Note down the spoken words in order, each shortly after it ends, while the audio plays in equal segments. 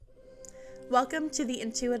Welcome to the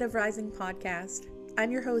Intuitive Rising podcast.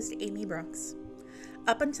 I'm your host, Amy Brooks.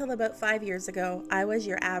 Up until about 5 years ago, I was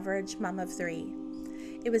your average mom of three.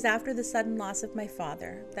 It was after the sudden loss of my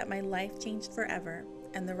father that my life changed forever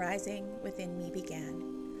and the rising within me began.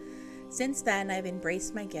 Since then, I've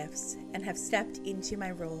embraced my gifts and have stepped into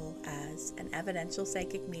my role as an evidential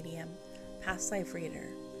psychic medium, past life reader,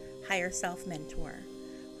 higher self mentor,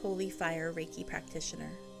 holy fire Reiki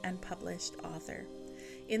practitioner, and published author.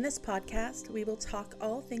 In this podcast, we will talk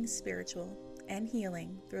all things spiritual and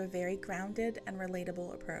healing through a very grounded and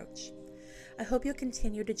relatable approach. I hope you'll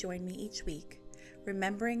continue to join me each week,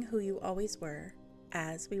 remembering who you always were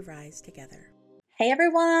as we rise together. Hey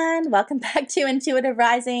everyone, welcome back to Intuitive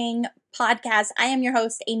Rising podcast. I am your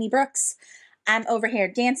host, Amy Brooks. I'm over here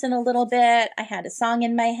dancing a little bit. I had a song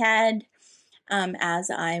in my head as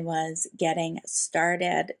I was getting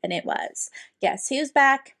started, and it was Guess Who's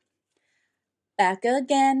Back? Back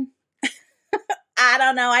again. I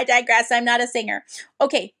don't know. I digress. I'm not a singer.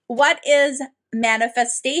 Okay. What is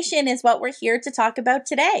manifestation is what we're here to talk about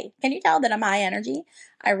today. Can you tell that I'm high energy?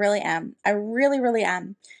 I really am. I really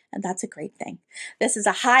am. And that's a great thing. This is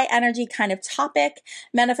a high energy kind of topic.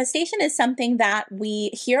 Manifestation is something that we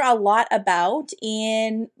hear a lot about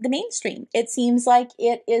in the mainstream. It seems like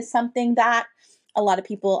it is something that a lot of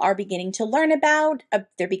people are beginning to learn about.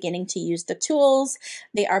 They're beginning to use the tools.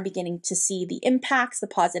 They are beginning to see the impacts, the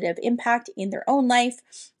positive impact in their own life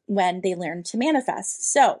when they learn to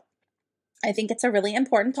manifest. So I think it's a really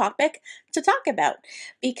important topic to talk about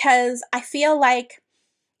because I feel like,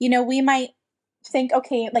 we might think,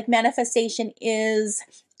 okay, like manifestation is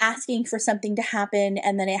asking for something to happen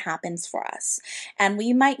and then it happens for us. And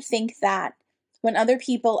we might think that when other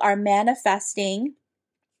people are manifesting,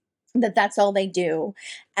 that's all they do.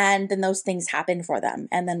 And then those things happen for them.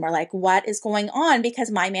 And then we're like, what is going on? Because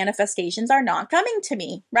my manifestations are not coming to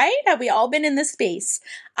me, right? Have we all been in this space?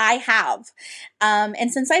 I have. And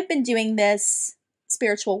since I've been doing this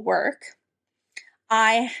spiritual work,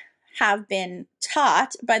 I have been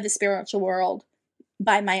taught by the spiritual world,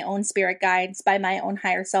 by my own spirit guides, by my own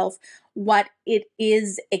higher self, what it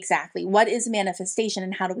is exactly. What is manifestation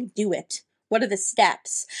and how do we do it? What are the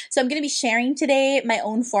steps? So I'm going to be sharing today my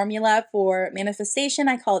own formula for manifestation.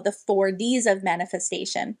 I call it the 4Ds of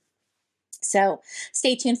manifestation. So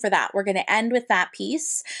stay tuned for that. We're going to end with that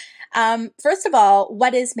piece. First of all,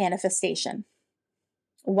 what is manifestation?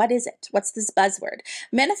 What is it? What's this buzzword?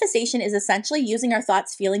 Manifestation is essentially using our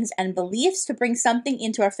thoughts, feelings, and beliefs to bring something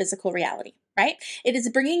into our physical reality, right? It is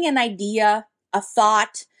bringing an idea, a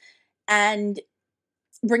thought, and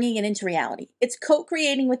bringing it into reality. It's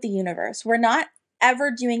co-creating with the universe. We're not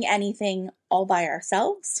ever doing anything all by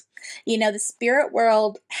ourselves. The spirit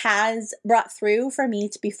world has brought through for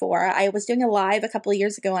me before. I was doing a live a couple of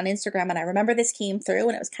years ago on Instagram, and I remember this came through,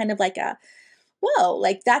 and it was kind of like whoa,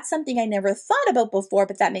 like that's something I never thought about before,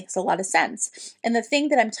 but that makes a lot of sense. And the thing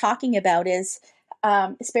that I'm talking about is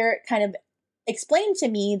spirit kind of explained to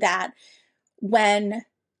me that when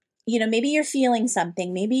maybe you're feeling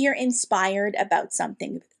something, maybe you're inspired about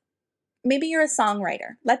something. Maybe you're a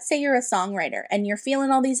songwriter. Let's say you're a songwriter and you're feeling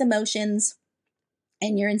all these emotions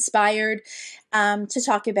and you're inspired to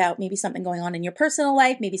talk about maybe something going on in your personal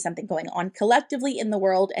life, maybe something going on collectively in the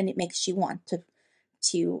world, and it makes you want to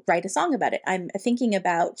write a song about it. I'm thinking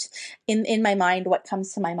about, in my mind, what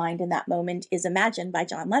comes to my mind in that moment is Imagine by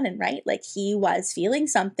John Lennon, right? Like he was feeling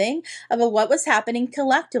something about what was happening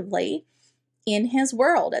collectively in his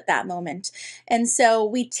world at that moment. And so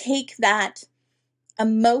we take that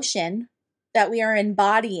emotion that we are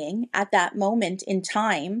embodying at that moment in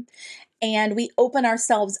time, and we open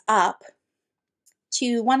ourselves up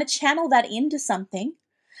to want to channel that into something.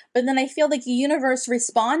 But then I feel like the universe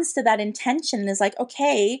responds to that intention and is like,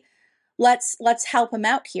 okay, let's help him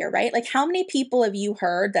out here, right? Like how many people have you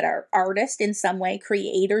heard that are artists in some way,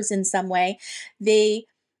 creators in some way? They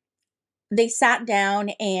sat down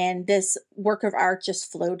and this work of art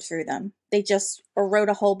just flowed through them. They just wrote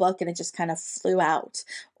a whole book and it just kind of flew out.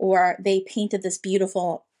 Or they painted this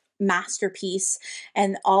beautiful masterpiece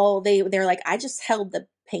and they're like, I just held the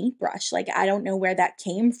paintbrush. Like, I don't know where that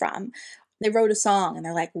came from. They wrote a song and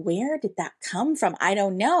they're like, where did that come from? I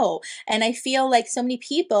don't know. And I feel like so many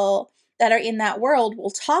people that are in that world will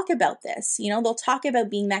talk about this. They'll talk about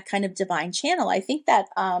being that kind of divine channel. I think that,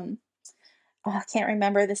 I can't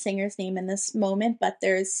remember the singer's name in this moment, but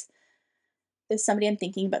there's somebody I'm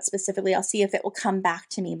thinking about specifically. I'll see if it will come back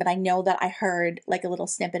to me, but I know that I heard like a little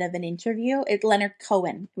snippet of an interview. Leonard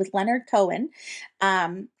Cohen. With Leonard Cohen,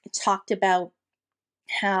 talked about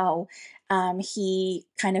how he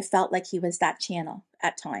kind of felt like he was that channel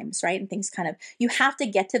at times, right? And things you have to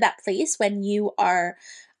get to that place when you are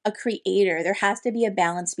a creator, there has to be a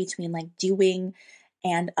balance between like doing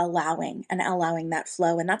and allowing that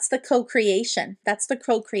flow. And that's the co-creation. That's the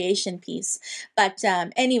co-creation piece. But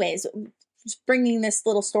anyways, just bringing this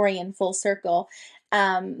little story in full circle,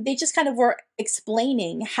 they just kind of were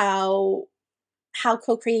explaining how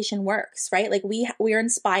co-creation works, right? Like we are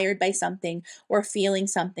inspired by something or feeling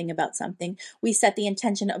something about something. We set the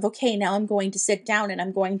intention of, okay, now I'm going to sit down and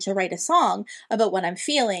I'm going to write a song about what I'm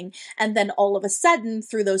feeling. And then all of a sudden,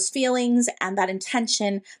 through those feelings and that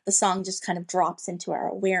intention, the song just kind of drops into our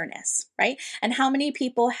awareness, right? And how many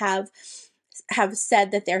people have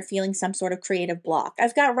said that they're feeling some sort of creative block?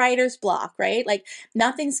 I've got writer's block, right? Like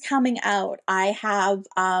nothing's coming out. I have,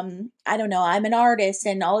 I don't know, I'm an artist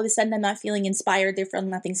and all of a sudden I'm not feeling inspired, therefore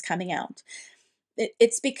nothing's coming out.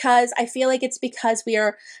 It's because I feel like it's because we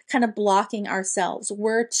are kind of blocking ourselves.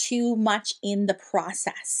 We're too much in the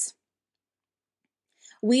process.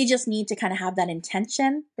 We just need to kind of have that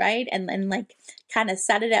intention, right? And like kind of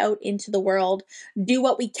set it out into the world, do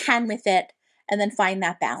what we can with it, and then find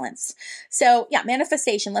that balance. So yeah,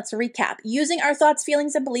 manifestation, let's recap. Using our thoughts,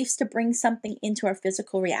 feelings, and beliefs to bring something into our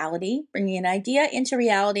physical reality, bringing an idea into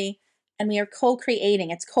reality, and we are co-creating.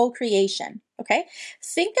 It's co-creation, okay?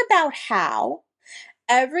 Think about how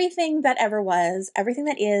everything that ever was, everything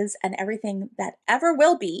that is, and everything that ever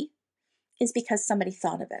will be is because somebody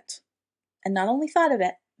thought of it. And not only thought of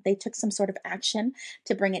it, they took some sort of action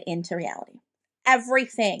to bring it into reality.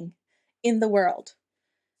 Everything in the world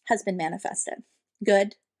has been manifested,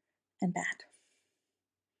 good and bad.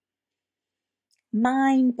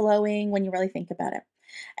 Mind blowing when you really think about it.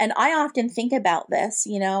 And I often think about this,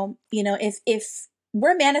 if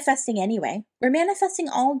we're manifesting anyway, we're manifesting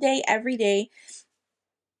all day, every day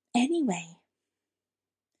anyway.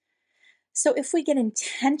 So if we get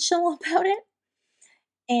intentional about it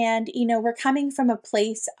and, we're coming from a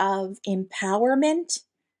place of empowerment,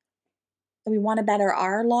 we want to better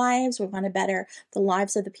our lives, we want to better the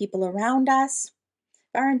lives of the people around us.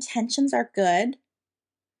 If our intentions are good,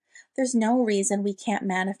 there's no reason we can't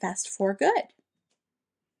manifest for good.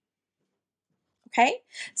 Okay,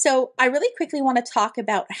 so I really quickly want to talk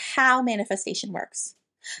about how manifestation works.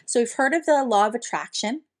 So we've heard of the law of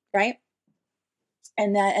attraction, right?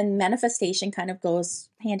 And manifestation kind of goes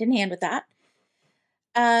hand in hand with that.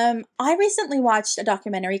 I recently watched a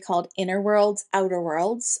documentary called Inner Worlds, Outer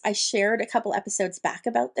Worlds. I shared a couple episodes back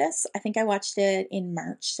about this. I think I watched it in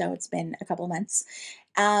March, so it's been a couple months.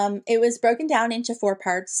 It was broken down into 4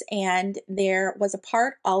 parts, and there was a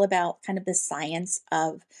part all about kind of the science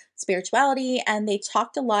of spirituality, and they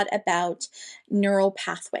talked a lot about neural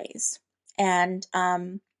pathways and,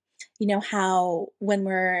 how when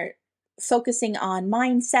we're focusing on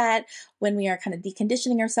mindset, when we are kind of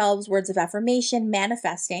deconditioning ourselves, words of affirmation,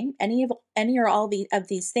 manifesting, any or all of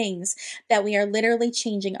these things, that we are literally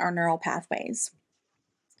changing our neural pathways.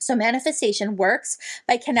 So manifestation works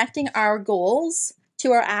by connecting our goals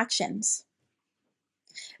to our actions,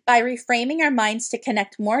 by reframing our minds to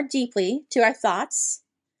connect more deeply to our thoughts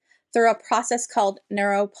through a process called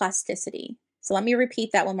neuroplasticity. So let me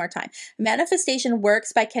repeat that one more time. Manifestation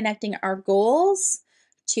works by connecting our goals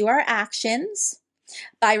to our actions,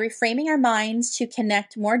 by reframing our minds to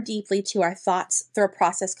connect more deeply to our thoughts through a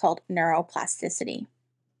process called neuroplasticity.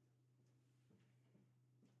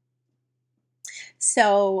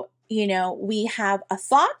 So, we have a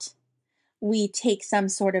thought, we take some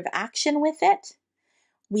sort of action with it,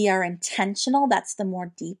 we are intentional, that's the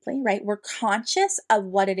more deeply, right? We're conscious of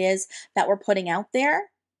what it is that we're putting out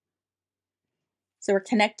there. So we're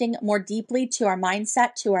connecting more deeply to our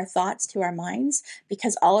mindset, to our thoughts, to our minds,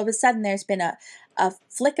 because all of a sudden there's been a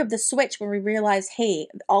flick of the switch where we realize, hey,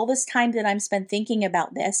 all this time that I'm spent thinking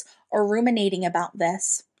about this or ruminating about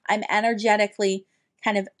this, I'm energetically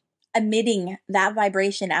kind of emitting that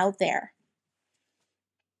vibration out there.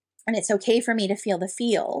 And it's okay for me to feel the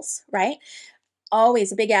feels, right?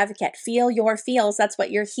 Always a big advocate. Feel your feels. That's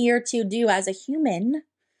what you're here to do as a human.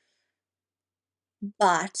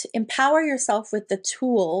 But empower yourself with the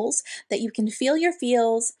tools that you can feel your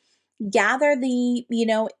feels, gather the,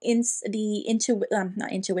 not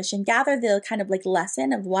intuition, gather the kind of like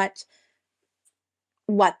lesson of what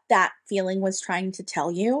that feeling was trying to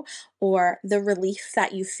tell you, or the relief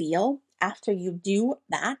that you feel after you do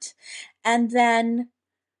that, and then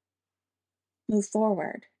move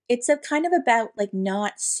forward. It's a kind of about like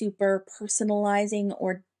not super personalizing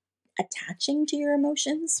or attaching to your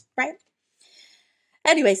emotions, right?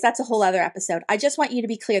 Anyways, that's a whole other episode. I just want you to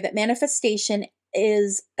be clear that manifestation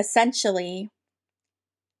is essentially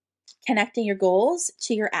connecting your goals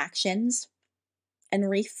to your actions and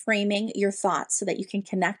reframing your thoughts so that you can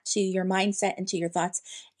connect to your mindset and to your thoughts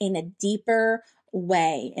in a deeper,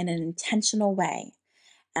 way, in an intentional way.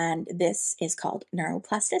 And this is called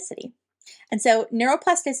neuroplasticity. And so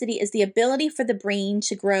neuroplasticity is the ability for the brain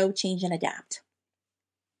to grow, change, and adapt.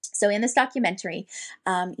 So in this documentary,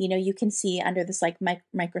 you can see under this like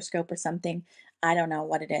microscope or something. I don't know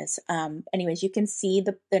what it is. Anyways, you can see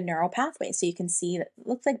the neural pathways. So you can see that it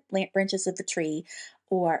looks like branches of the tree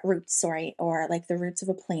or roots, sorry, or like the roots of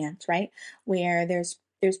a plant, right? Where there's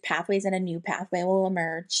pathways and a new pathway will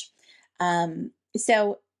emerge.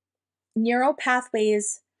 So neural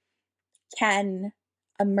pathways can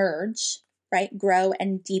emerge, right? Grow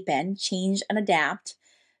and deepen, change and adapt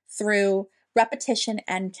through repetition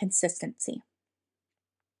and consistency.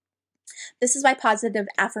 This is why positive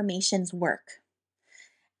affirmations work.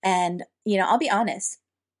 And, I'll be honest,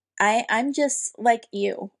 I'm just like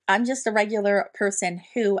you. I'm just a regular person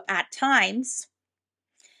who at times,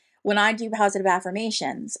 when I do positive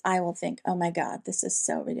affirmations, I will think, oh my God, this is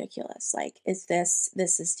so ridiculous. Like, this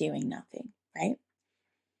is doing nothing, right?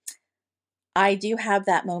 I do have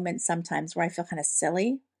that moment sometimes where I feel kind of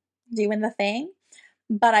silly doing the thing,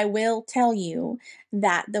 but I will tell you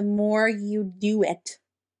that the more you do it,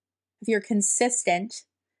 if you're consistent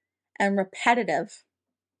and repetitive,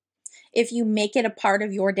 if you make it a part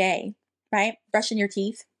of your day, right? Brushing your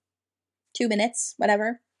teeth, 2 minutes,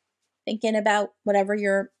 whatever, thinking about whatever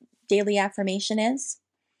your daily affirmation is,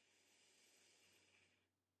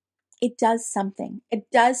 it does something.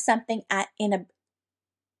 It does something in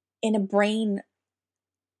a brain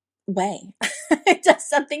way. It does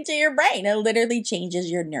something to your brain. It literally changes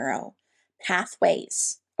your neuro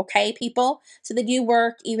pathways. Okay, people? So they do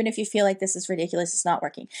work, even if you feel like this is ridiculous, it's not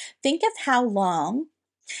working. Think of how long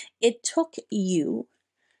it took you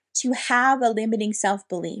to have a limiting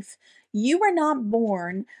self-belief. You were not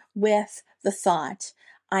born with the thought,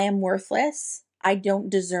 I am worthless, I don't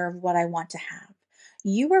deserve what I want to have.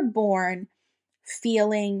 You were born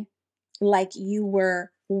feeling like you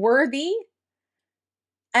were worthy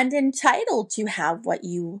and entitled to have what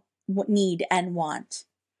you need and want.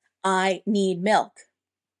 I need milk.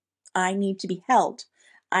 I need to be held.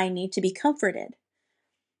 I need to be comforted.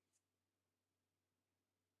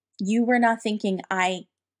 You were not thinking I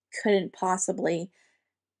couldn't possibly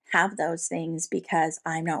have those things because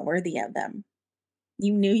I'm not worthy of them.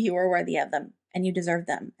 You knew you were worthy of them and you deserved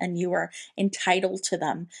them and you were entitled to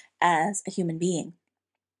them as a human being.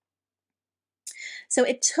 So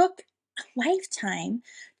it took a lifetime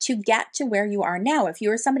to get to where you are now. If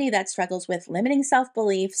you are somebody that struggles with limiting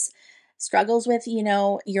self-beliefs, struggles with,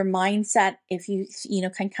 your mindset, if you,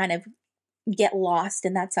 can kind of get lost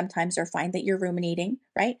in that sometimes or find that you're ruminating,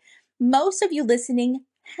 right? Most of you listening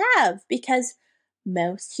have, because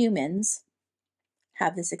most humans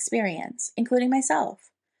have this experience, including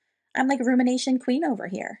myself. I'm like a rumination queen over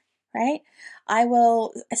here, right? I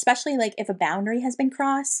will, especially like if a boundary has been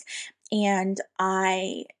crossed and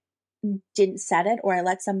I didn't set it or I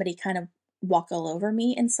let somebody kind of walk all over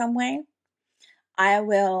me in some way, I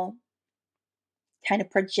will kind of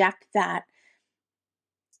project that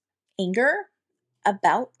anger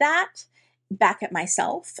about that back at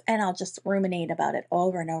myself and I'll just ruminate about it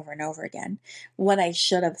over and over and over again. What I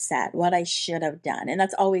should have said, what I should have done. And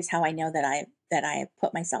that's always how I know that I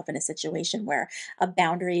put myself in a situation where a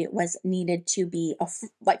boundary was needed to be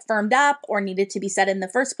firmed up or needed to be set in the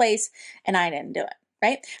first place and I didn't do it,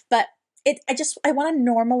 right? But I want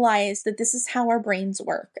to normalize that this is how our brains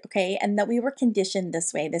work, okay? And that we were conditioned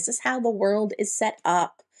this way. This is how the world is set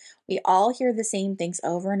up. We all hear the same things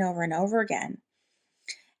over and over and over again.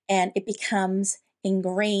 And it becomes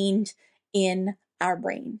ingrained in our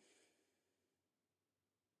brain.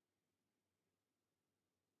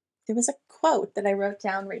 There was a quote that I wrote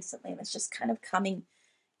down recently that's just kind of coming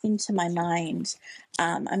into my mind.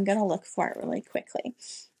 I'm going to look for it really quickly.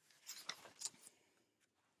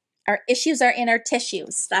 Our issues are in our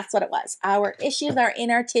tissues. That's what it was. Our issues are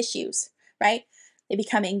in our tissues, right? They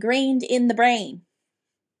become ingrained in the brain.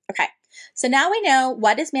 Okay. So now we know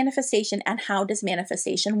what is manifestation and how does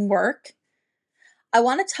manifestation work. I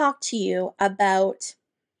want to talk to you about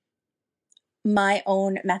my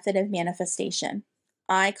own method of manifestation.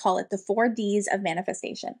 I call it the 4 Ds of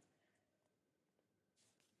manifestation.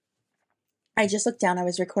 I just looked down. I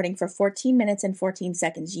was recording for 14 minutes and 14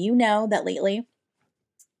 seconds. You know that lately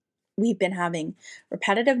we've been having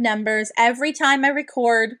repetitive numbers every time I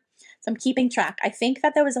record. So I'm keeping track. I think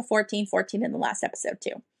that there was a 14 in the last episode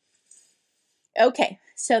too. Okay,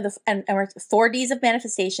 so and we're 4 Ds of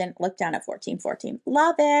manifestation. Look down at 14.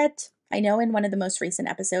 Love it. I know in one of the most recent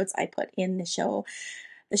episodes I put in the show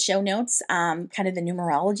notes, kind of the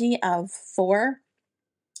numerology of 4.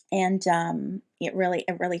 And it really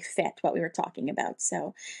fit what we were talking about.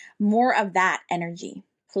 So more of that energy,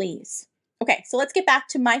 please. Okay, so let's get back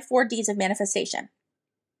to my 4 Ds of manifestation.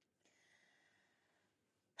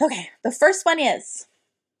 Okay, the first one is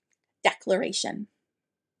declaration.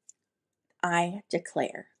 I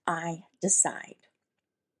declare, I decide.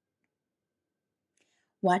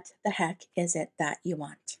 What the heck is it that you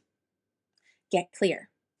want? Get clear.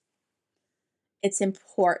 It's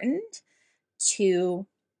important to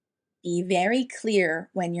be very clear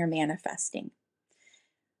when you're manifesting.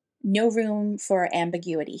 No room for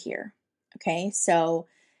ambiguity here. Okay, so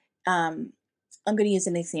I'm going to use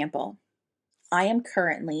an example. I am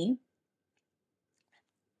currently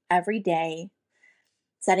every day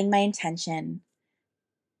setting my intention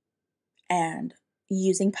and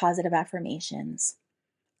using positive affirmations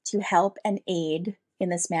to help and aid in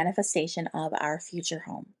this manifestation of our future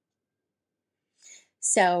home.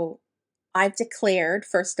 So I've declared,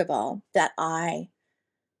 first of all, that I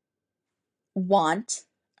want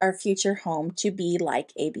our future home to be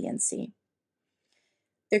like A, B, and C.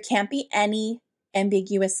 There can't be any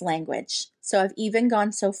ambiguous language. So I've even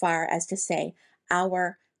gone so far as to say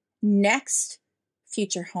our next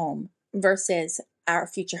future home versus our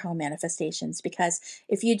future home manifestations. Because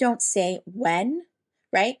if you don't say when,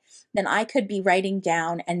 right, then I could be writing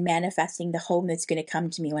down and manifesting the home that's going to come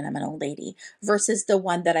to me when I'm an old lady versus the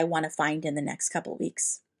one that I want to find in the next couple of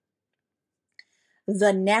weeks.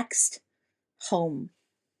 The next home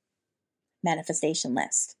manifestation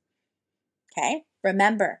list. Okay,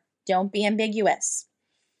 remember, don't be ambiguous.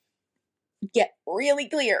 Get really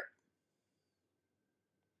clear.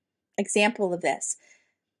 Example of this.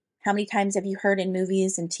 How many times have you heard in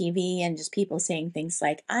movies and TV and just people saying things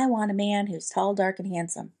like, I want a man who's tall, dark, and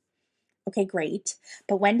handsome. Okay, great.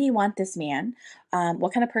 But when do you want this man?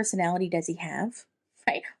 What kind of personality does he have?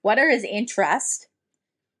 Right? What are his interests?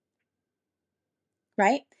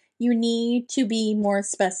 Right? You need to be more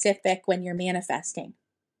specific when you're manifesting.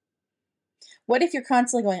 What if you're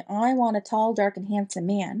constantly going, I want a tall, dark, and handsome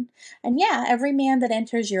man? And yeah, every man that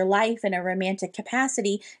enters your life in a romantic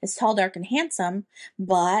capacity is tall, dark, and handsome,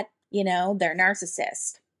 but, they're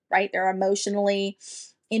narcissists, right? They're emotionally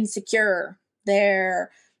insecure.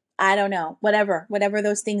 They're, I don't know, whatever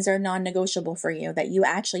those things are non-negotiable for you that you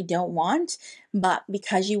actually don't want, but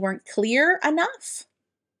because you weren't clear enough,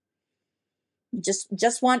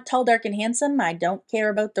 just want tall, dark, and handsome, I don't care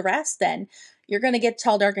about the rest, then you're going to get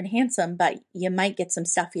tall, dark, and handsome, but you might get some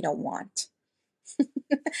stuff you don't want.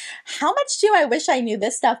 How much do I wish I knew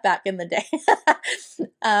this stuff back in the day?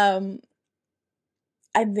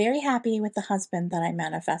 I'm very happy with the husband that I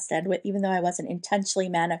manifested with, even though I wasn't intentionally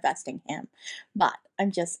manifesting him. But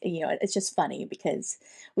I'm just, it's just funny because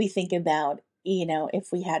we think about,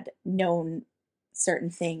 if we had known certain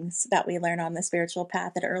things that we learn on the spiritual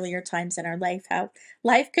path at earlier times in our life, how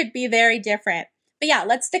life could be very different. But yeah,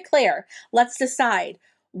 let's declare, let's decide,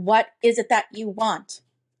 what is it that you want?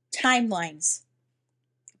 Timelines,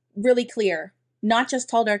 really clear, not just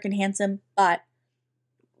tall, dark, and handsome, but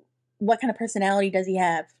what kind of personality does he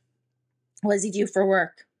have? What does he do for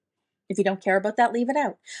work? If you don't care about that, leave it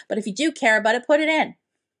out. But if you do care about it, put it in.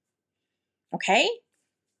 Okay?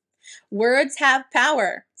 Words have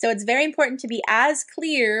power. So it's very important to be as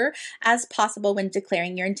clear as possible when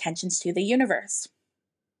declaring your intentions to the universe.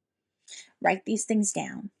 Write these things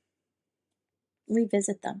down.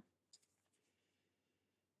 Revisit them.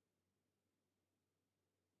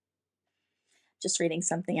 Just reading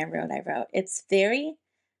something I wrote.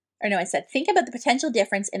 Think about the potential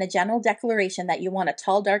difference in a general declaration that you want a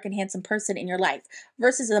tall, dark, and handsome person in your life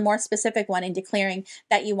versus a more specific one in declaring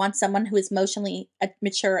that you want someone who is emotionally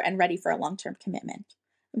mature and ready for a long-term commitment.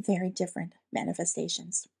 Very different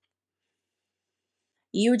manifestations.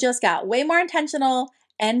 You just got way more intentional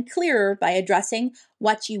and clearer by addressing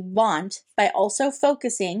what you want, by also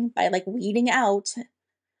focusing, by weeding out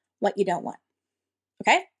what you don't want.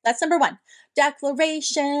 Okay, that's number 1.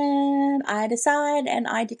 Declaration. I decide and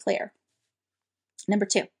I declare. Number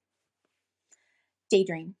 2,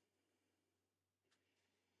 daydream.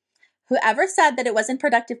 Whoever said that it wasn't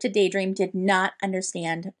productive to daydream did not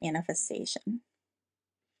understand manifestation.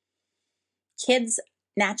 Kids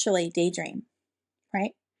naturally daydream,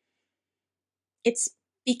 right? It's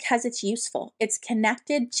because it's useful. It's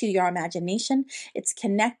connected to your imagination. It's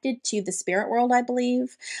connected to the spirit world, I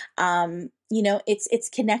believe. It's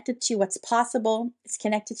connected to what's possible. It's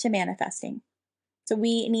connected to manifesting. So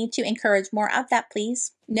we need to encourage more of that,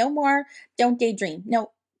 please. No more, don't daydream.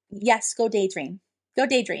 No, yes, go daydream. Go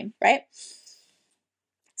daydream, right?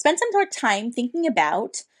 Spend some more time thinking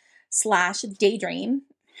about /daydream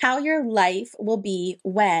how your life will be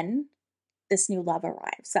when this new love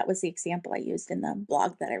arrives. That was the example I used in the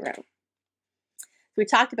blog that I wrote. We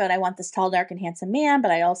talked about, I want this tall, dark, and handsome man,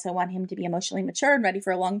 but I also want him to be emotionally mature and ready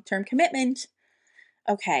for a long-term commitment.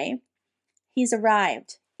 Okay, he's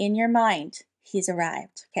arrived. In your mind, he's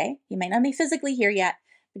arrived. Okay, he might not be physically here yet,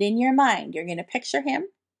 but in your mind, you're going to picture him.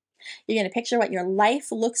 You're going to picture what your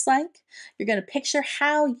life looks like. You're going to picture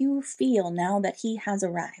how you feel now that he has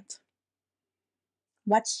arrived.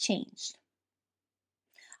 What's changed?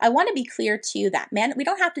 I want to be clear too that we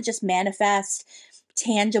don't have to just manifest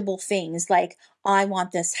tangible things like, I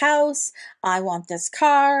want this house, I want this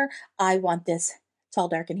car, I want this tall,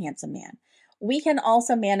 dark, and handsome man. We can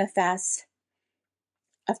also manifest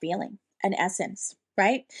a feeling, an essence,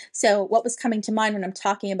 right? So what was coming to mind when I'm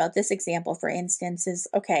talking about this example, for instance, is,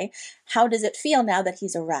 okay, how does it feel now that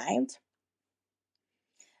he's arrived?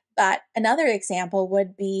 But another example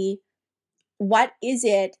would be, what is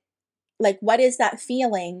it like? What is that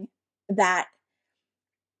feeling that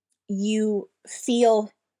you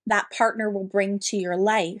feel that partner will bring to your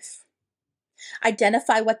life?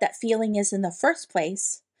 Identify what that feeling is in the first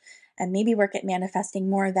place, and maybe work at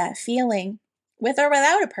manifesting more of that feeling with or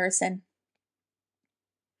without a person.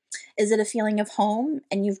 Is it a feeling of home,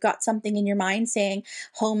 and you've got something in your mind saying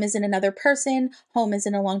home isn't another person, home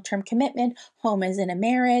isn't a long-term commitment, home isn't a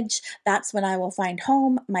marriage, that's when I will find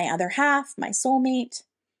home, my other half, my soulmate?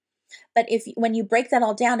 But when you break that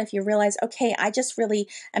all down, if you realize, okay, I just really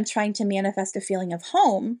am trying to manifest a feeling of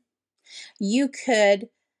home, you could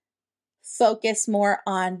focus more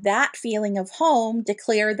on that feeling of home,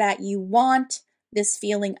 declare that you want this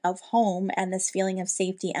feeling of home and this feeling of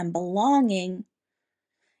safety and belonging.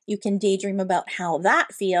 You can daydream about how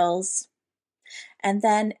that feels. And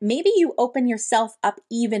then maybe you open yourself up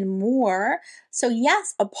even more. So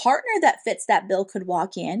yes, a partner that fits that bill could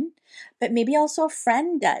walk in, but maybe also a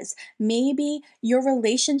friend does. Maybe your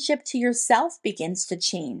relationship to yourself begins to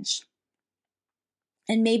change.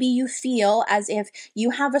 And maybe you feel as if you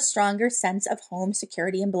have a stronger sense of home,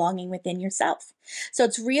 security, and belonging within yourself. So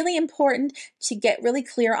it's really important to get really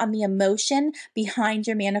clear on the emotion behind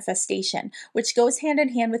your manifestation, which goes hand in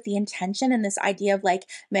hand with the intention and this idea of like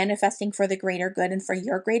manifesting for the greater good and for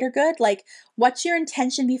your greater good. Like, what's your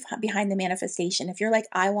intention behind the manifestation? If you're like,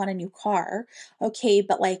 I want a new car, okay,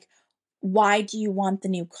 but like, why do you want the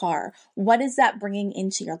new car? What is that bringing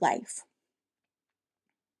into your life?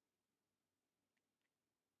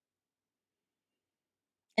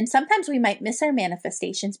 And sometimes we might miss our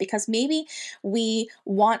manifestations because maybe we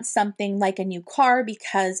want something like a new car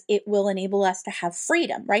because it will enable us to have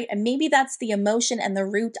freedom, right? And maybe that's the emotion and the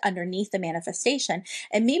root underneath the manifestation.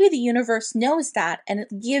 And maybe the universe knows that, and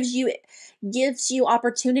it gives you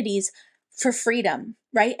opportunities for freedom,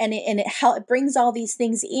 right? And it brings all these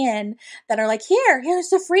things in that are like, here's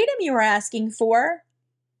the freedom you were asking for.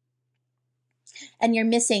 And you're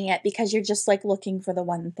missing it because you're just like looking for the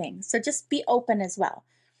one thing. So just be open as well.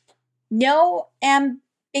 No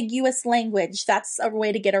ambiguous language. That's a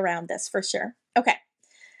way to get around this for sure. Okay.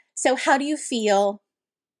 So how do you feel?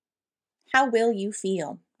 How will you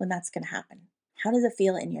feel when that's going to happen? How does it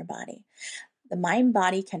feel in your body? The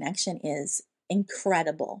mind-body connection is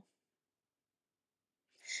incredible.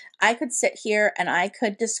 I could sit here and I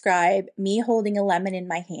could describe me holding a lemon in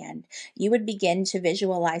my hand. You would begin to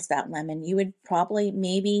visualize that lemon. You would probably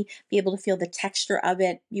maybe be able to feel the texture of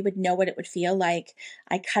it. You would know what it would feel like.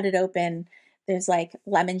 I cut it open. There's like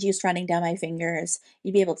lemon juice running down my fingers.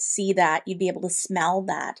 You'd be able to see that. You'd be able to smell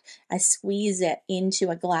that. I squeeze it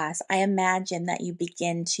into a glass. I imagine that you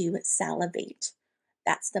begin to salivate.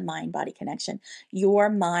 That's the mind-body connection. Your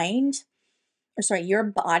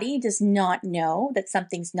body does not know that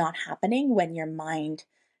something's not happening when your mind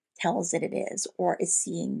tells it is, or is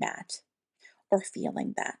seeing that, or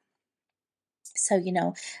feeling that. So,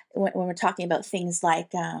 when we're talking about things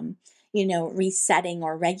like, resetting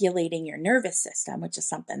or regulating your nervous system, which is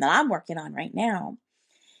something that I'm working on right now,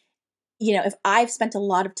 if I've spent a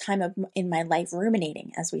lot of time in my life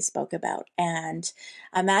ruminating, as we spoke about, and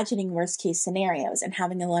imagining worst case scenarios and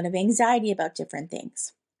having a lot of anxiety about different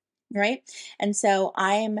things. Right? And so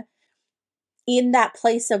I'm in that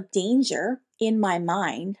place of danger in my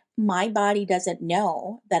mind. My body doesn't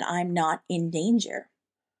know that I'm not in danger.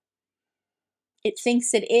 It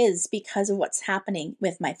thinks it is because of what's happening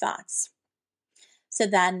with my thoughts. So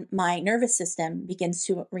then my nervous system begins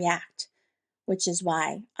to react, which is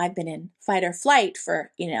why I've been in fight or flight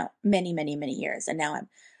for, many, many, many years. And now I'm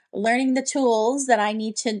learning the tools that I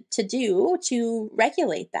need to do to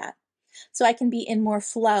regulate that. so I can be in more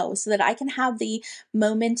flow, so that I can have the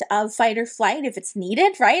moment of fight or flight if it's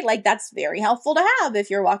needed, right? Like that's very helpful to have if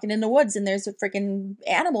you're walking in the woods and there's a freaking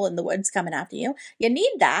animal in the woods coming after you. You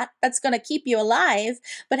need that. That's going to keep you alive.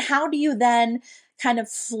 But how do you then kind of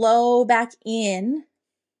flow back in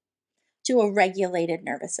to a regulated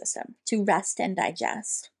nervous system, to rest and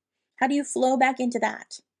digest? How do you flow back into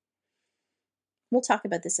that? We'll talk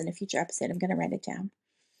about this in a future episode. I'm going to write it down.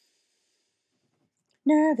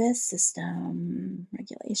 Nervous system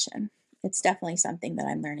regulation. It's definitely something that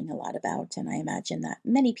I'm learning a lot about, and I imagine that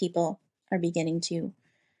many people are beginning to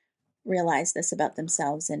realize this about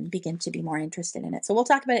themselves and begin to be more interested in it. So we'll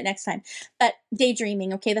talk about it next time. But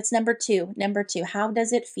daydreaming, okay, that's number two. Number two, how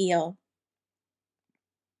does it feel?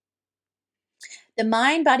 The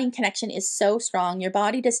mind-body connection is so strong, your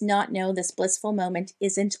body does not know this blissful moment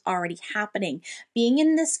isn't already happening. Being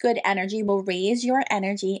in this good energy will raise your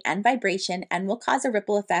energy and vibration and will cause a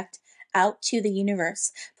ripple effect out to the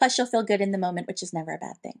universe. Plus, you'll feel good in the moment, which is never a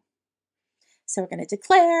bad thing. So we're going to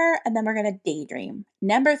declare, and then we're going to daydream.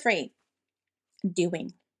 Number three,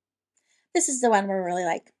 doing. This is the one where we're really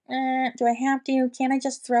like, do I have to? Can't I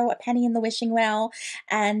just throw a penny in the wishing well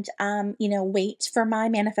and, wait for my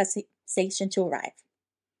manifestation to arrive?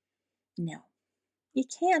 No, you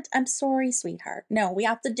can't. I'm sorry, sweetheart. No, we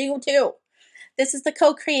have to do too. This is the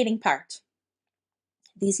co-creating part.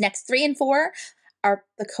 These next 3 and 4 are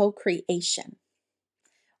the co-creation.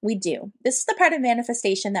 We do. This is the part of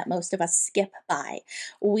manifestation that most of us skip by.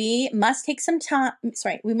 We must take some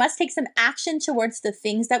action towards the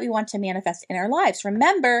things that we want to manifest in our lives.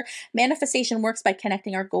 Remember, manifestation works by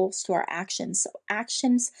connecting our goals to our actions. So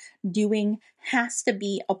actions, doing has to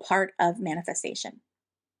be a part of manifestation.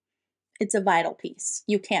 It's a vital piece.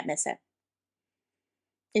 You can't miss it.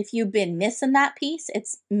 If you've been missing that piece,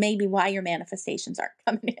 it's maybe why your manifestations aren't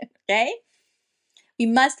coming in, okay? We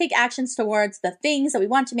must take actions towards the things that we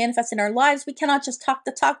want to manifest in our lives. We cannot just talk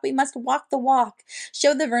the talk. We must walk the walk.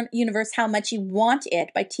 Show the universe how much you want it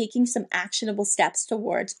by taking some actionable steps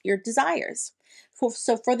towards your desires.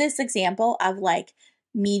 So for this example of like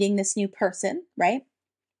meeting this new person, right?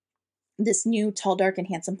 This new tall, dark, and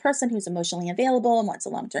handsome person who's emotionally available and wants a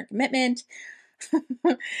long-term commitment.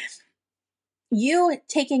 You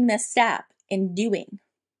taking this step in doing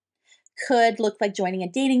could look like joining a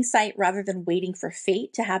dating site rather than waiting for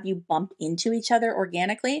fate to have you bump into each other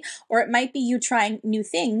organically. Or it might be you trying new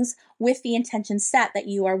things with the intention set that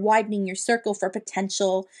you are widening your circle for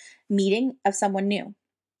potential meeting of someone new.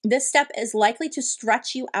 This step is likely to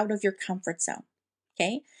stretch you out of your comfort zone,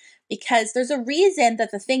 okay? Because there's a reason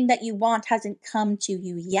that the thing that you want hasn't come to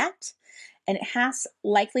you yet. And it has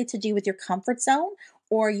likely to do with your comfort zone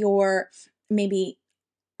or your maybe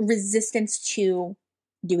resistance to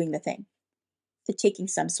doing the thing, to taking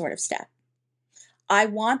some sort of step. I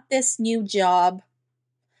want this new job.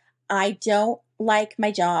 I don't like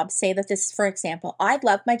my job. Say that this, for example, I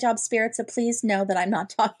love my job, Spirit, so please know that I'm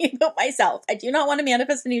not talking about myself. I do not want to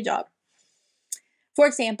manifest a new job. For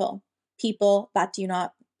example, people that do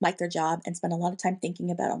not like their job and spend a lot of time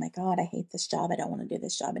thinking about, oh my God, I hate this job. I don't want to do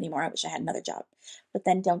this job anymore. I wish I had another job. But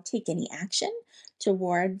then don't take any action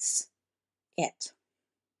towards it.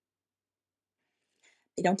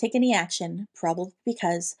 They don't take any action, probably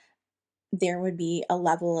because there would be a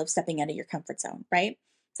level of stepping out of your comfort zone, right?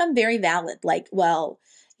 Some very valid, like, well,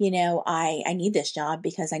 I need this job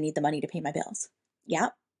because I need the money to pay my bills. Yeah,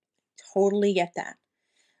 totally get that.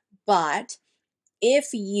 But if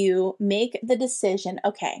you make the decision,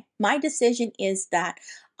 okay, my decision is that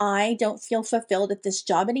I don't feel fulfilled at this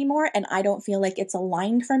job anymore and I don't feel like it's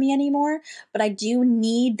aligned for me anymore, but I do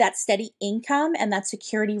need that steady income and that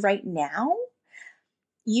security right now.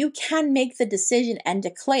 You can make the decision and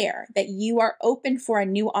declare that you are open for a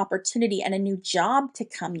new opportunity and a new job to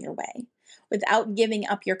come your way without giving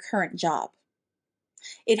up your current job.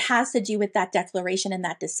 It has to do with that declaration and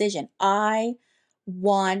that decision. I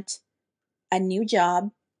want a new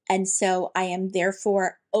job, and so I am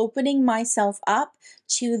therefore opening myself up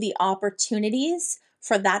to the opportunities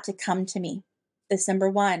for that to come to me. That's number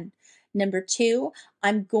 1. Number 2,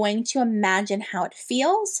 I'm going to imagine how it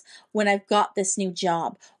feels when I've got this new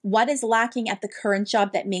job. What is lacking at the current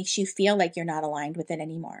job that makes you feel like you're not aligned with it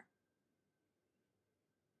anymore?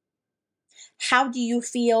 How do you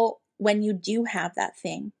feel when you do have that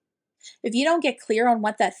thing? If you don't get clear on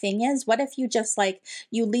what that thing is, what if you just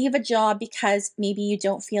you leave a job because maybe you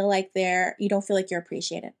don't feel like you're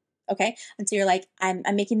appreciated. Okay. And so you're like, I'm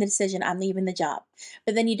making the decision, I'm leaving the job,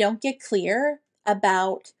 but then you don't get clear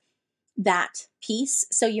about that piece.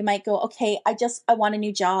 So you might go, okay, I want a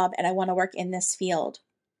new job and I want to work in this field.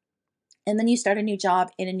 And then you start a new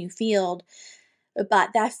job in a new field, but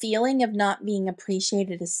that feeling of not being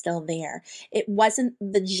appreciated is still there. It wasn't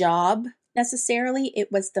the job necessarily,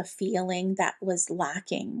 it was the feeling that was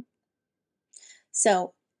lacking.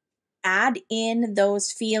 So add in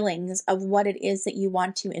those feelings of what it is that you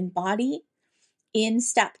want to embody in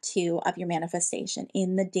step 2 of your manifestation,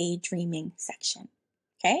 in the daydreaming section.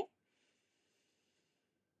 Okay?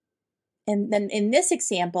 And then in this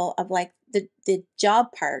example of like the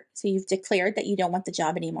job part, so you've declared that you don't want the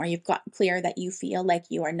job anymore. You've gotten clear that you feel like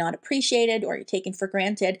you are not appreciated or you're taken for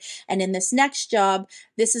granted. And in this next job,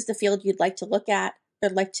 this is the field you'd like to look at or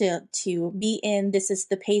like to be in. This is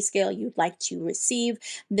the pay scale you'd like to receive.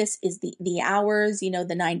 This is the hours,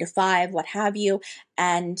 the 9 to 5, what have you.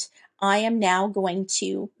 And I am now going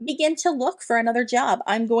to begin to look for another job.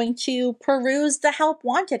 I'm going to peruse the help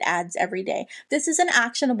wanted ads every day. This is an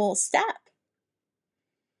actionable step.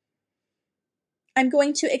 I'm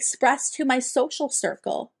going to express to my social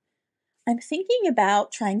circle, I'm thinking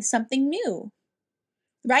about trying something new,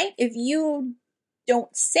 right? If you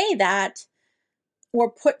don't say that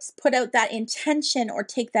or put out that intention or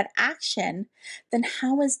take that action, then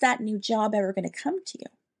how is that new job ever going to come to you?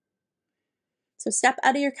 So step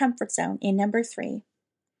out of your comfort zone in number 3.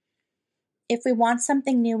 If we want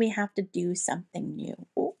something new, we have to do something new.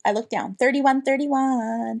 Oh, I look down.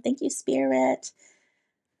 3131. Thank you, Spirit.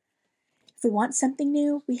 If we want something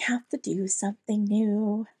new, we have to do something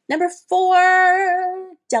new. Number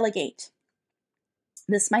 4, delegate.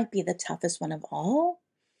 This might be the toughest one of all,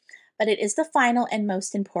 but it is the final and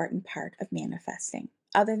most important part of manifesting,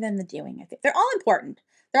 other than the doing. I think they're all important.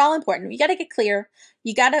 They're all important. You got to get clear.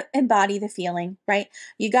 You got to embody the feeling, right?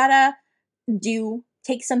 You got to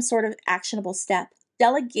take some sort of actionable step.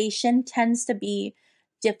 Delegation tends to be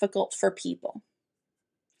difficult for people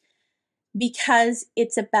because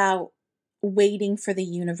it's about waiting for the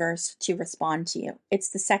universe to respond to you. It's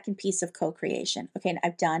the second piece of co-creation. Okay,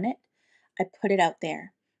 I've done it. I put it out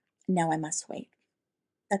there. Now I must wait.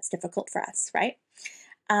 That's difficult for us, right?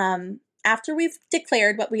 After we've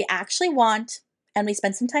declared what we actually want and we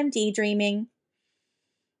spend some time daydreaming,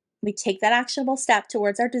 we take that actionable step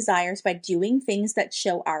towards our desires by doing things that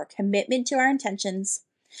show our commitment to our intentions.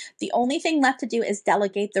 The only thing left to do is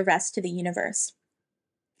delegate the rest to the universe.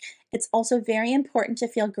 It's also very important to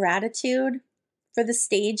feel gratitude for the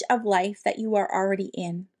stage of life that you are already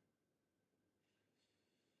in.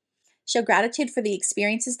 Show gratitude for the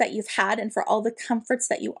experiences that you've had and for all the comforts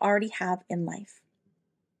that you already have in life.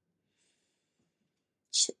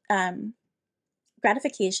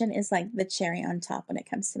 Gratification is like the cherry on top when it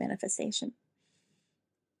comes to manifestation.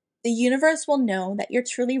 The universe will know that you're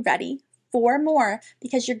truly ready for more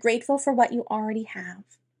because you're grateful for what you already have.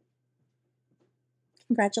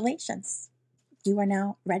 Congratulations. You are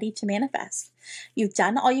now ready to manifest. You've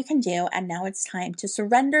done all you can do, and now it's time to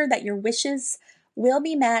surrender that your wishes will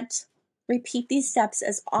be met. Repeat these steps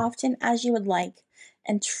as often as you would like,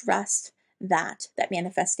 and trust that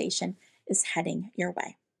manifestation is heading your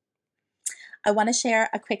way. I want to share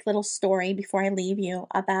a quick little story before I leave you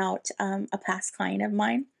about a past client of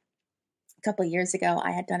mine. A couple of years ago,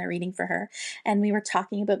 I had done a reading for her, and we were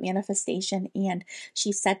talking about manifestation, and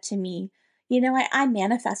she said to me, I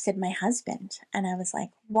manifested my husband. And I was like,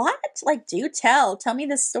 what? Like, do tell me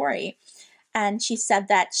this story. And she said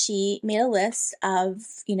that she made a list of,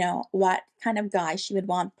 what kind of guy she would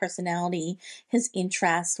want, personality, his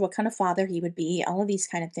interests, what kind of father he would be, all of these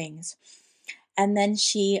kind of things. And then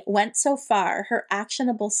she went so far, her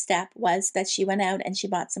actionable step was that she went out and she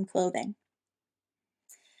bought some clothing.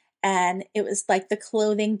 And it was like the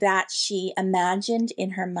clothing that she imagined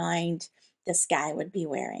in her mind this guy would be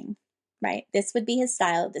wearing, right? This would be his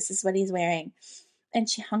style. This is what he's wearing. And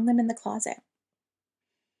she hung them in the closet.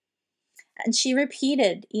 And she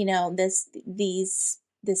repeated,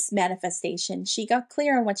 this manifestation. She got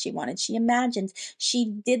clear on what she wanted. She imagined. She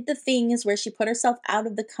did the things where she put herself out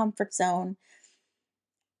of the comfort zone.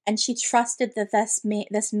 And she trusted that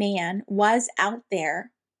this man was out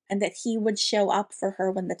there and that he would show up for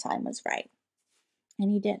her when the time was right.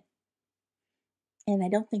 And he did. And I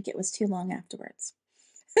don't think it was too long afterwards.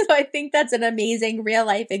 So I think that's an amazing real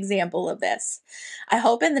life example of this. I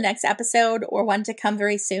hope in the next episode or one to come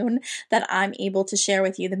very soon that I'm able to share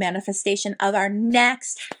with you the manifestation of our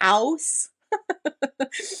next house.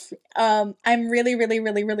 I'm really, really,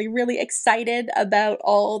 really, really, really excited about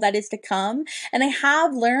all that is to come. And I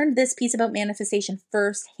have learned this piece about manifestation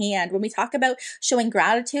firsthand. When we talk about showing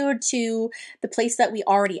gratitude to the place that we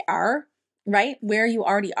already are, right? Where you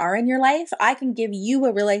already are in your life, I can give you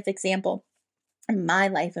a real life example in my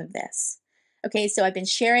life of this. Okay, so I've been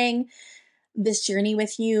sharing this journey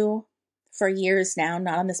with you for years now,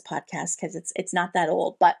 not on this podcast because it's not that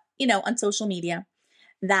old, but on social media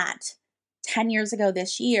that 10 years ago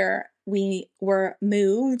this year, we were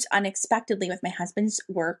moved unexpectedly with my husband's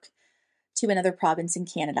work to another province in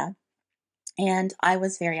Canada. And I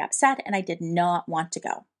was very upset and I did not want to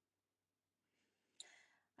go.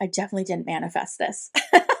 I definitely didn't manifest this.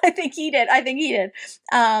 I think he did.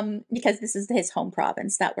 Because this is his home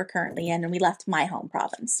province that we're currently in, and we left my home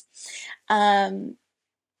province. But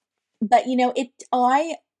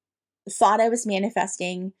I thought I was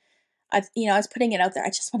manifesting. I was putting it out there. I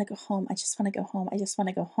just want to go home. I just want to go home. I just want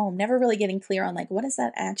to go home. Never really getting clear on what does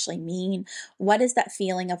that actually mean? What is that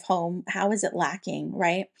feeling of home? How is it lacking?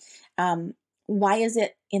 Right? Why is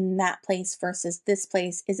it in that place versus this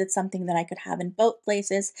place? Is it something that I could have in both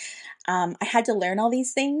places? I had to learn all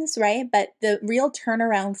these things, right? But the real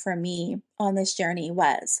turnaround for me on this journey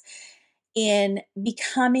was in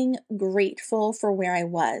becoming grateful for where I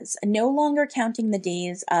was, no longer counting the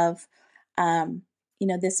days of,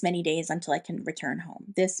 this many days until I can return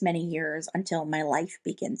home, this many years until my life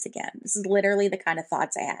begins again. This is literally the kind of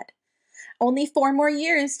thoughts I had. Only 4 more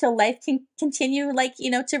years till life can continue,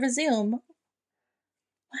 to resume. What?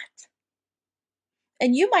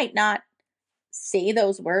 And you might not say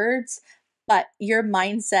those words, but your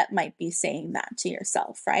mindset might be saying that to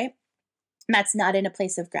yourself, right? And that's not in a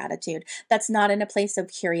place of gratitude. That's not in a place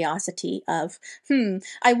of curiosity of,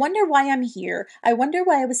 I wonder why I'm here. I wonder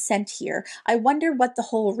why I was sent here. I wonder what the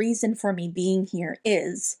whole reason for me being here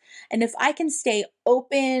is. And if I can stay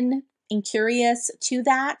open and curious to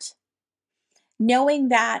that, knowing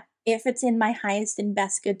that if it's in my highest and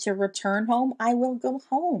best good to return home, I will go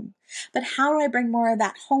home. But how do I bring more of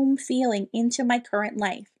that home feeling into my current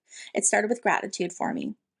life? It started with gratitude for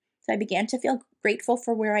me. So I began to feel grateful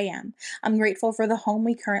for where I am. I'm grateful for the home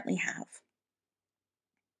we currently have.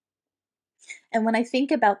 And when I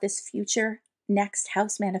think about this future next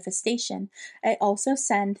house manifestation, I also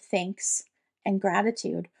send thanks and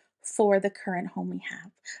gratitude for the current home we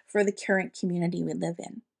have, for the current community we live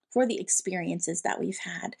in, for the experiences that we've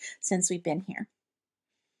had since we've been here.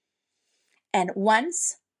 And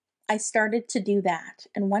once I started to do that,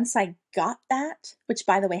 and once I got that, which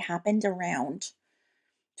by the way happened around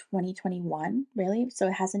 2021, really? So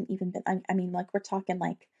it hasn't even been, we're talking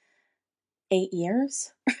 8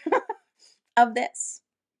 years of this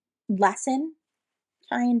lesson,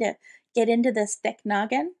 trying to get into this thick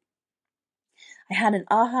noggin. I had an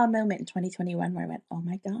aha moment in 2021 where I went, oh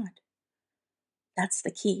my God, that's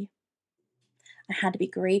the key. I had to be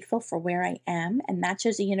grateful for where I am. And that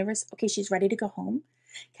shows the universe, okay, she's ready to go home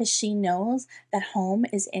because she knows that home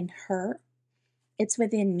is in her. It's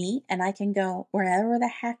within me, and I can go wherever the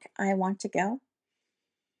heck I want to go.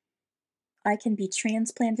 I can be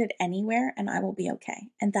transplanted anywhere and I will be okay.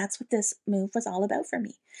 And that's what this move was all about for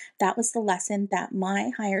me. That was the lesson that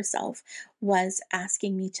my higher self was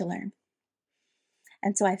asking me to learn.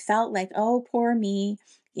 And so I felt like, oh, poor me,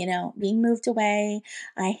 being moved away.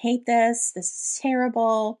 I hate this. This is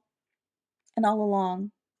terrible. And all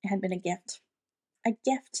along, it had been a gift. A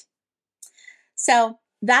gift. So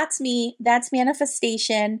that's me. That's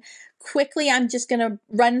manifestation. Quickly, I'm just going to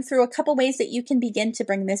run through a couple ways that you can begin to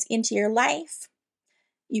bring this into your life.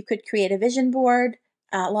 You could create a vision board.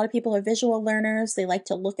 A lot of people are visual learners. They like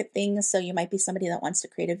to look at things. So you might be somebody that wants to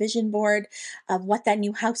create a vision board of what that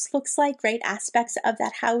new house looks like, right? Aspects of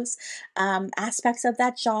that house, aspects of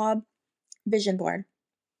that job, vision board.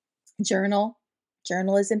 Journal.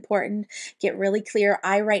 Journal is important. Get really clear.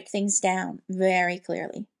 I write things down very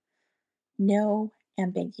clearly. No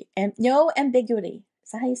ambiguity.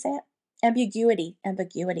 Is that how you say it? Ambiguity.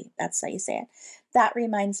 That's how you say it. That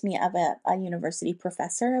reminds me of a university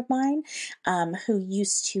professor of mine who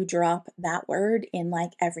used to drop that word in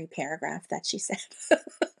every paragraph that she said.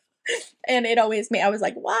 And it always made, I was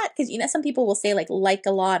like, what? Because some people will say like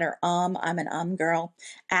a lot or I'm an girl.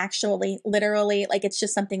 Actually, literally, it's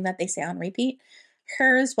just something that they say on repeat.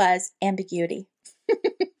 Hers was ambiguity.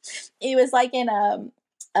 It was in a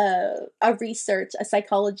research, a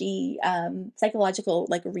psychological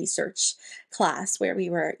research class where we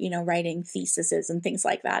were, writing theses and things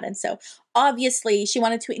like that. And so obviously she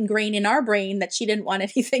wanted to ingrain in our brain that she didn't want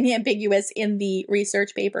anything ambiguous in the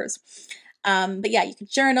research papers. But yeah, you could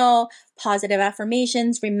journal, positive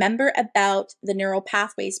affirmations, remember about the neural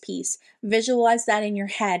pathways piece, visualize that in your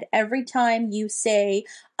head. Every time you say,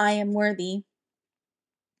 I am worthy,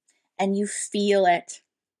 and you feel it,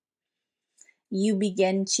 you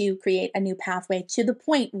begin to create a new pathway to the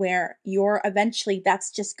point where that's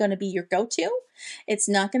just going to be your go-to. It's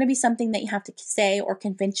not going to be something that you have to say or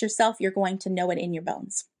convince yourself. You're going to know it in your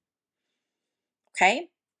bones. Okay?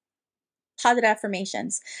 positive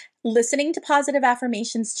affirmations. Listening to positive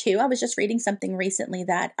affirmations too. I was just reading something recently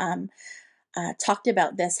that talked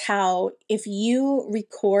about this, how if you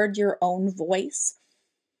record your own voice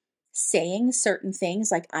saying certain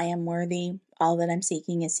things like, I am worthy, all that I'm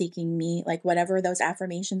seeking is seeking me, like whatever those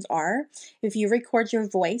affirmations are, if you record your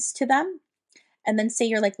voice to them, and then say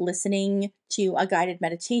you're like listening to a guided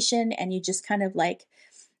meditation and you just kind of like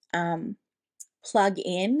plug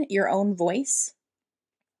in your own voice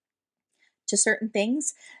to certain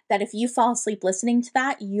things, that if you fall asleep listening to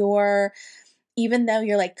that, even though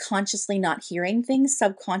you're like consciously not hearing things,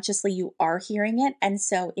 subconsciously you are hearing it. And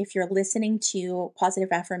so if you're listening to positive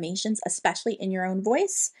affirmations, especially in your own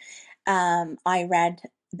voice, I read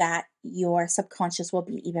that your subconscious will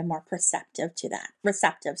be even more receptive,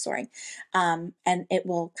 and it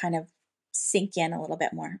will kind of sink in a little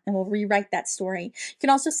bit more, and we'll rewrite that story. You can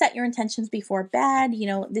also set your intentions before bed.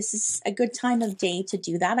 This is a good time of day to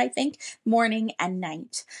do that. I think morning and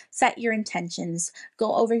night, set your intentions,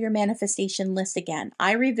 go over your manifestation list again.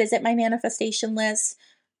 I revisit my manifestation list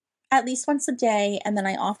at least once a day, and then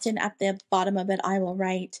I often at the bottom of it, I will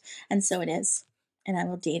write, and so it is. And I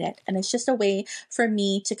will date it. And it's just a way for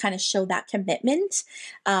me to kind of show that commitment,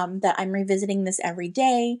 that I'm revisiting this every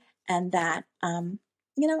day, and that,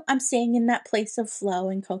 I'm staying in that place of flow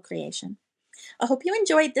and co-creation. I hope you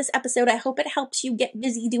enjoyed this episode. I hope it helps you get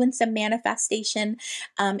busy doing some manifestation.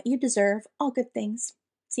 You deserve all good things.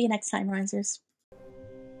 See you next time, risers.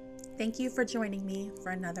 Thank you for joining me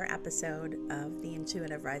for another episode of the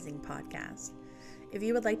Intuitive Rising podcast. If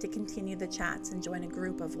you would like to continue the chats and join a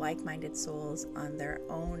group of like-minded souls on their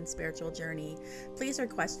own spiritual journey, please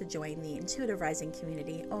request to join the Intuitive Rising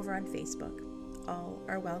community over on Facebook. All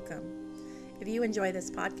are welcome. If you enjoy this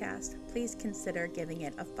podcast, please consider giving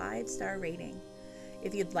it a 5-star rating.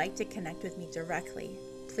 If you'd like to connect with me directly,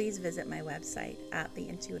 please visit my website at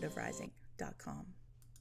theintuitiverising.com.